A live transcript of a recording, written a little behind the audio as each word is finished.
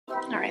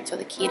Alright, so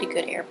the key to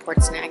good airport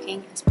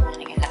snacking is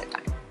planning ahead of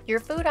time. Your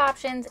food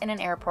options in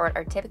an airport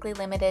are typically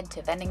limited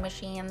to vending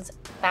machines,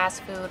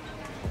 fast food,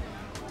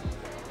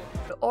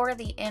 or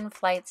the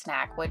in-flight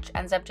snack, which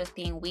ends up just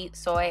being wheat,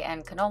 soy,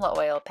 and canola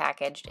oil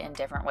packaged in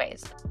different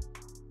ways.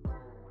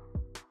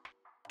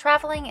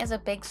 Traveling is a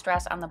big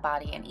stress on the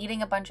body, and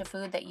eating a bunch of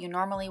food that you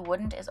normally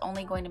wouldn't is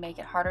only going to make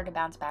it harder to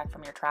bounce back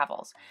from your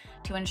travels.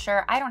 To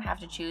ensure I don't have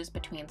to choose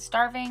between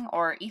starving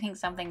or eating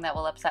something that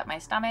will upset my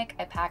stomach,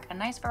 I pack a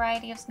nice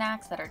variety of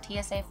snacks that are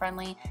TSA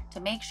friendly to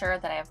make sure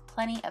that I have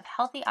plenty of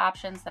healthy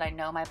options that I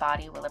know my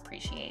body will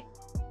appreciate.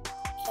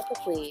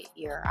 Typically,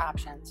 your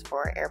options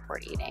for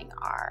airport eating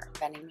are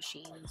vending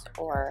machines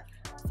or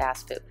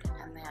fast food,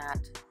 and that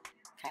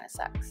kind of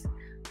sucks.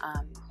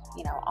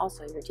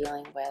 Also you're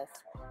dealing with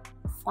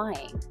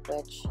flying,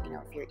 which,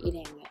 if you're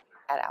eating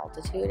at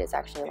altitude, it's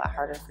actually a lot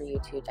harder for you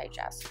to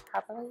digest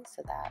properly.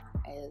 So that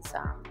is,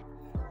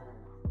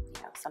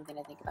 something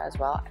to think about as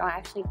well. I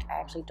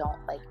actually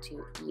don't like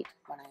to eat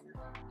when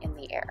I'm in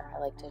the air. I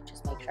like to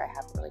just make sure I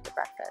have really good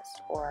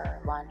breakfast or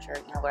lunch or,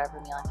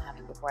 whatever meal I'm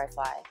having before I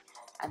fly.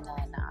 And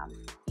then,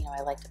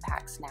 I like to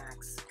pack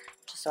snacks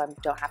just so I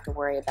don't have to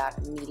worry about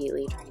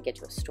immediately trying to get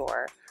to a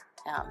store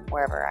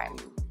wherever I'm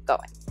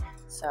going.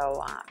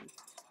 So,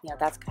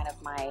 that's kind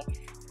of my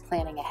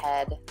planning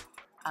ahead.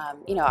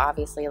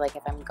 Obviously, like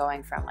if I'm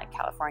going from like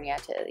California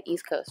to the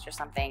East Coast or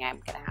something,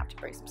 I'm gonna have to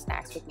bring some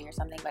snacks with me or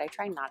something, but I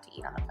try not to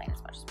eat on the plane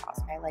as much as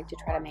possible. I like to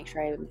try to make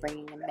sure I'm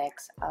bringing a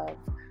mix of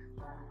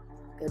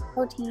good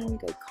protein,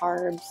 good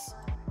carbs,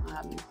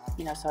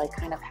 so I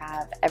kind of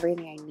have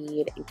everything I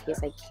need in case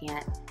I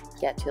can't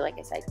get to, like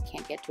I said,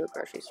 can't get to a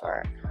grocery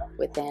store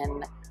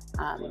within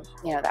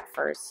that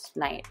first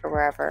night or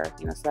wherever,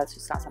 so that's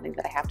just not something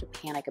that I have to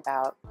panic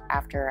about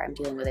after I'm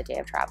dealing with a day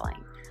of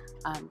traveling.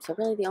 So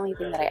really the only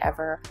thing that I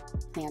ever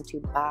plan to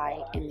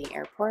buy in the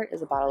airport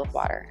is a bottle of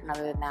water, and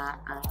other than that,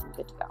 I'm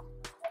good to go.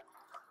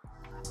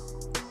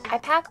 I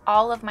pack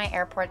all of my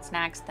airport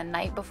snacks the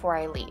night before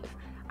I leave.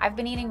 I've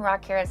been eating raw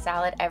carrot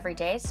salad every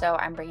day, so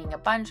I'm bringing a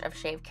bunch of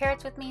shaved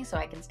carrots with me so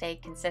I can stay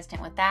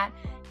consistent with that.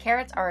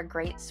 Carrots are a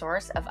great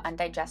source of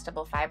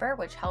undigestible fiber,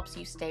 which helps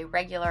you stay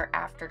regular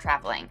after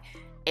traveling,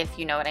 if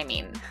you know what I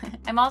mean.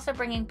 I'm also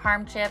bringing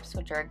parm chips,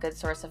 which are a good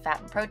source of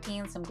fat and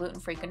protein, some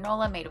gluten-free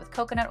granola made with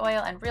coconut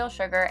oil and real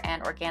sugar,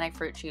 and organic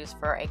fruit juice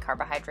for a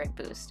carbohydrate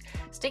boost.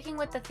 Sticking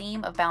with the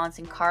theme of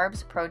balancing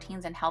carbs,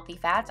 proteins, and healthy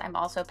fats, I'm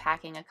also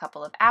packing a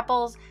couple of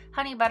apples,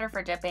 honey butter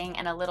for dipping,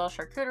 and a little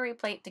charcuterie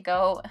plate to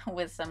go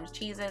with some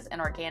cheeses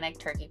and organic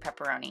turkey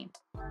pepperoni.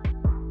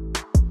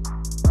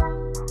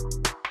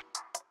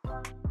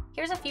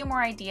 Here's a few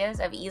more ideas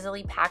of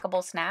easily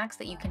packable snacks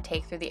that you can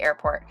take through the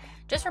airport.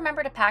 Just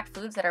remember to pack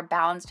foods that are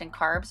balanced in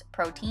carbs,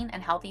 protein,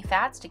 and healthy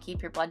fats to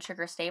keep your blood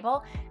sugar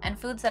stable, and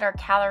foods that are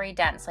calorie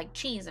dense like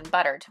cheese and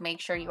butter to make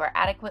sure you are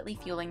adequately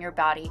fueling your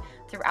body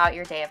throughout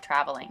your day of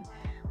traveling.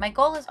 My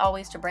goal is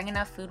always to bring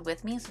enough food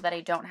with me so that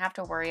I don't have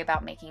to worry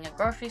about making a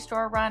grocery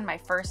store run my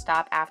first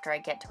stop after I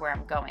get to where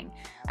I'm going.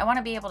 I want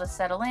to be able to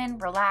settle in,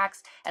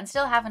 relax, and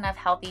still have enough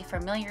healthy,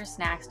 familiar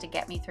snacks to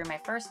get me through my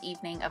first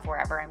evening of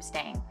wherever I'm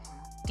staying.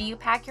 Do you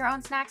pack your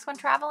own snacks when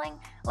traveling?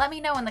 Let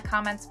me know in the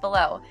comments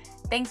below.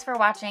 Thanks for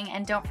watching,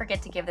 and don't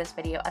forget to give this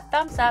video a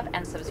thumbs up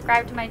and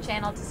subscribe to my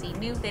channel to see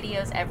new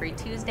videos every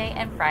Tuesday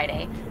and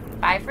Friday.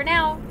 Bye for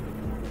now!